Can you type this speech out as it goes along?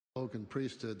oak and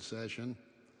priesthood session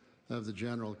of the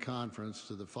General Conference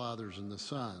to the fathers and the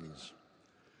sons.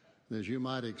 As you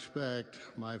might expect,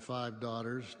 my 5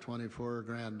 daughters, 24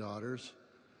 granddaughters,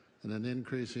 and an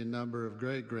increasing number of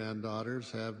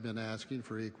great-granddaughters have been asking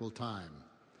for equal time.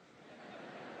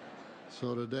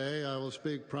 So today I will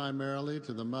speak primarily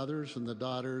to the mothers and the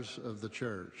daughters of the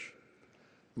church.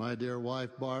 My dear wife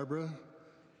Barbara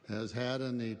has had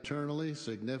an eternally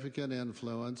significant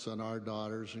influence on our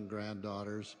daughters and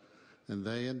granddaughters, and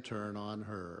they in turn on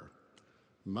her.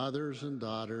 Mothers and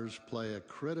daughters play a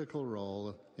critical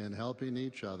role in helping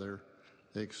each other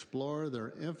explore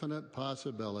their infinite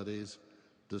possibilities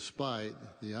despite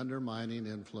the undermining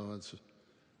influence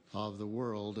of the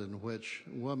world in which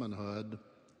womanhood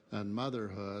and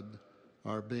motherhood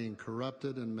are being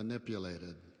corrupted and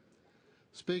manipulated.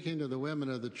 Speaking to the women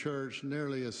of the church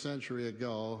nearly a century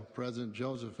ago, President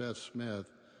Joseph F. Smith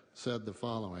said the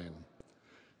following: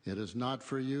 "It is not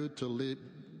for you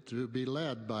to be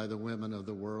led by the women of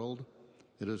the world.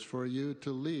 It is for you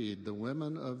to lead the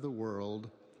women of the world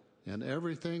in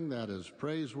everything that is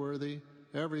praiseworthy,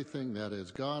 everything that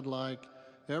is godlike,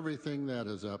 everything that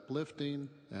is uplifting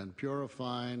and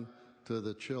purifying to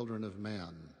the children of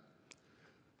men."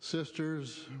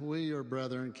 Sisters, we, your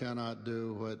brethren, cannot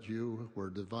do what you were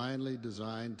divinely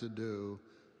designed to do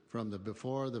from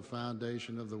before the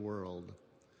foundation of the world.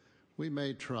 We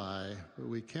may try, but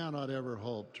we cannot ever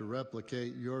hope to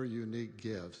replicate your unique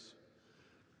gifts.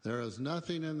 There is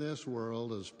nothing in this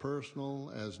world as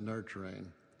personal, as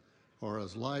nurturing, or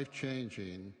as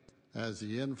life-changing as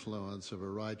the influence of a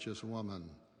righteous woman.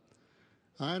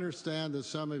 I understand that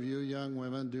some of you young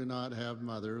women do not have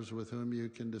mothers with whom you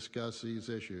can discuss these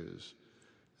issues,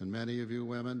 and many of you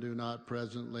women do not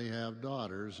presently have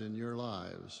daughters in your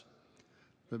lives.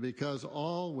 But because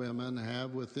all women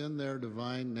have within their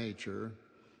divine nature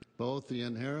both the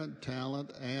inherent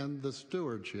talent and the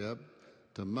stewardship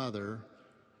to mother,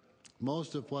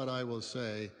 most of what I will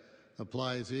say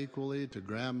applies equally to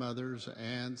grandmothers,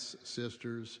 aunts,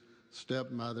 sisters,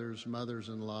 stepmothers,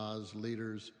 mothers-in-laws,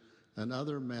 leaders, and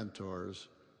other mentors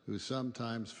who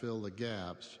sometimes fill the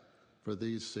gaps for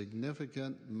these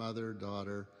significant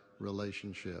mother-daughter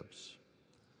relationships.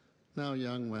 Now,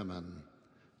 young women,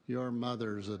 your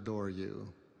mothers adore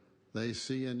you. They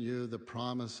see in you the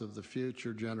promise of the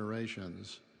future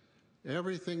generations.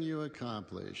 Everything you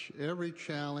accomplish, every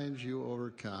challenge you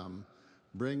overcome,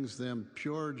 brings them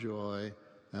pure joy,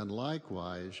 and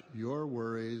likewise, your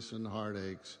worries and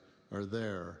heartaches are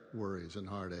their worries and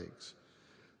heartaches.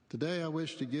 Today, I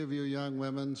wish to give you young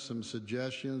women some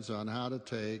suggestions on how to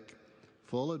take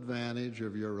full advantage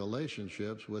of your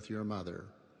relationships with your mother.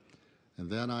 And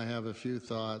then I have a few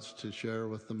thoughts to share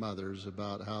with the mothers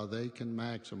about how they can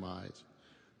maximize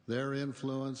their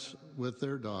influence with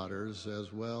their daughters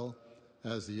as well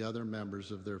as the other members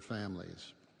of their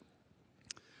families.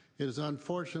 It is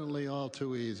unfortunately all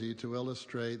too easy to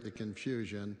illustrate the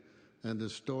confusion and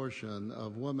distortion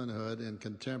of womanhood in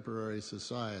contemporary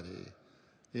society.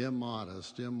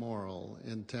 Immodest, immoral,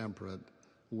 intemperate,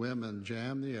 women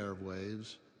jam the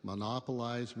airwaves,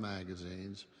 monopolize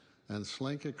magazines, and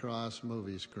slink across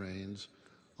movie screens,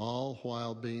 all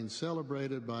while being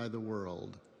celebrated by the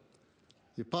world.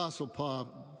 The Apostle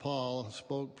Paul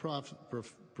spoke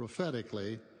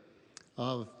prophetically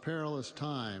of perilous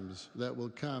times that will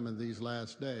come in these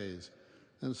last days,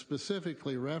 and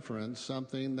specifically referenced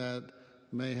something that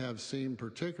may have seemed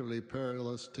particularly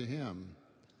perilous to him: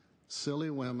 silly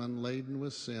women laden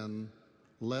with sin,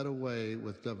 led away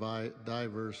with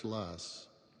diverse lusts.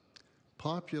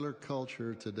 Popular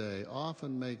culture today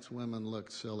often makes women look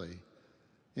silly,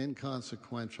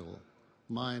 inconsequential,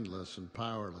 mindless, and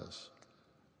powerless.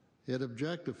 It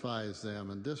objectifies them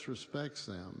and disrespects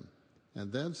them,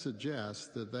 and then suggests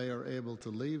that they are able to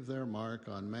leave their mark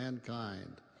on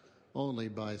mankind only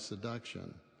by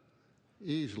seduction.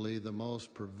 Easily the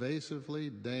most pervasively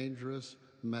dangerous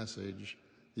message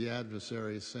the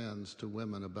adversary sends to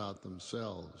women about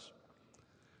themselves.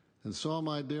 And so,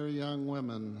 my dear young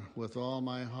women, with all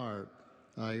my heart,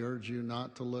 I urge you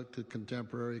not to look to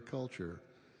contemporary culture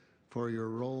for your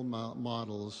role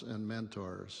models and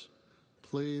mentors.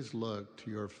 Please look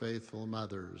to your faithful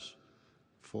mothers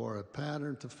for a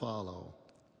pattern to follow.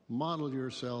 Model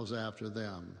yourselves after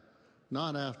them,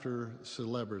 not after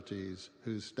celebrities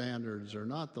whose standards are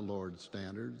not the Lord's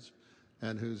standards,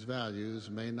 and whose values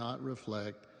may not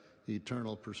reflect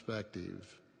eternal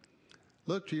perspective.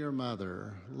 Look to your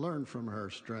mother, learn from her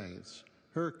strengths,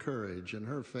 her courage, and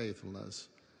her faithfulness.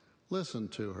 Listen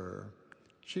to her.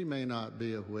 She may not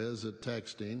be a whiz at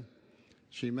texting.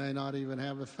 She may not even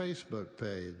have a Facebook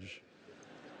page.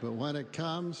 But when it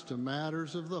comes to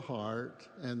matters of the heart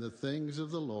and the things of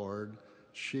the Lord,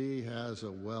 she has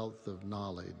a wealth of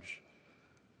knowledge.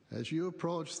 As you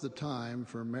approach the time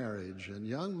for marriage and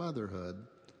young motherhood,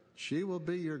 she will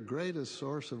be your greatest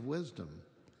source of wisdom.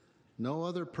 No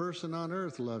other person on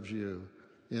earth loves you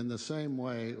in the same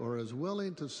way or is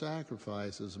willing to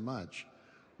sacrifice as much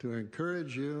to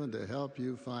encourage you and to help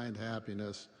you find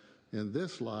happiness in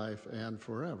this life and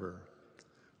forever.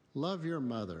 Love your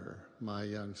mother, my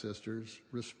young sisters.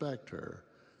 Respect her.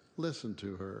 Listen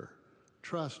to her.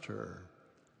 Trust her.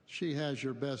 She has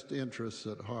your best interests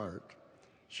at heart.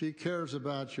 She cares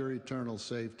about your eternal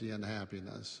safety and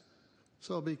happiness.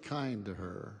 So be kind to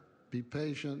her. Be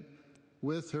patient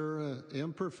with her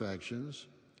imperfections,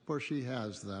 for she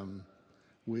has them.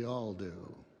 We all do.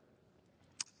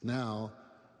 Now,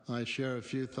 I share a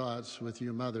few thoughts with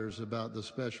you mothers about the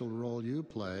special role you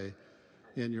play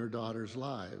in your daughters'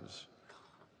 lives.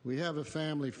 We have a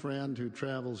family friend who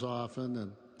travels often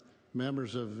and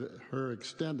members of her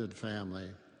extended family.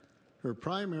 Her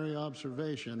primary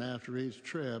observation after each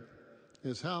trip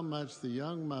is how much the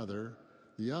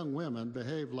young women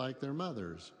behave like their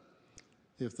mothers.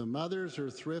 If the mothers are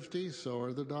thrifty, so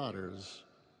are the daughters.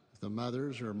 If the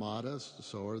mothers are modest,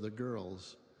 so are the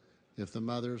girls. If the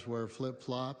mothers wear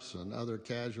flip-flops and other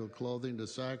casual clothing to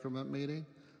sacrament meeting,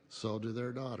 so do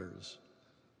their daughters.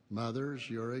 Mothers,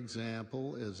 your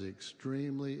example is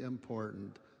extremely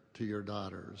important to your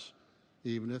daughters,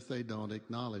 even if they don't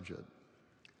acknowledge it.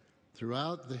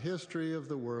 Throughout the history of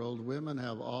the world, women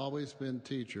have always been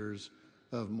teachers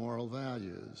of moral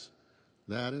values.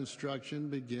 That instruction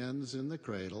begins in the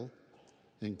cradle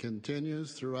and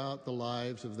continues throughout the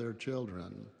lives of their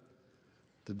children.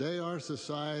 Today, our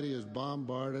society is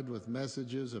bombarded with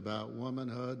messages about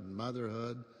womanhood and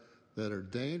motherhood that are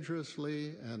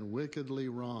dangerously and wickedly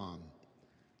wrong.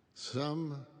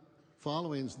 Some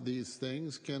following these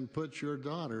things can put your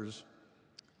daughters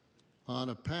on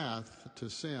a path to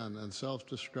sin and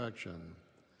self-destruction.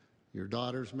 Your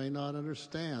daughters may not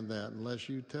understand that unless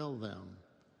you tell them,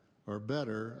 or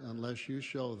better, unless you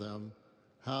show them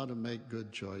how to make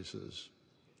good choices.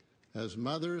 As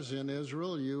mothers in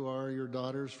Israel, you are your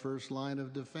daughter's first line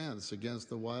of defense against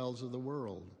the wiles of the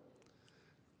world.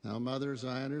 Now, mothers,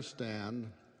 I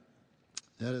understand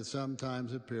that it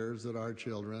sometimes appears that our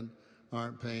children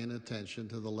aren't paying attention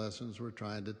to the lessons we're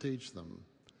trying to teach them.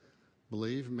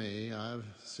 Believe me, I've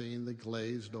seen the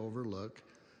glazed over look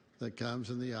that comes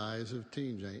in the eyes of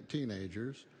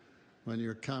teenagers when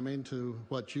you're coming to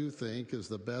what you think is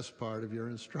the best part of your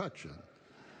instruction.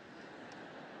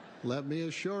 Let me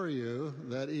assure you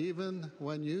that even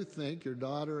when you think your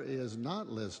daughter is not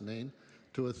listening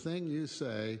to a thing you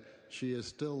say, she is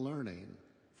still learning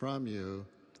from you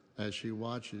as she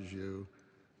watches you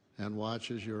and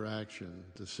watches your action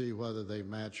to see whether they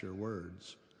match your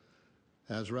words.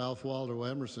 As Ralph Waldo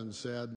Emerson said,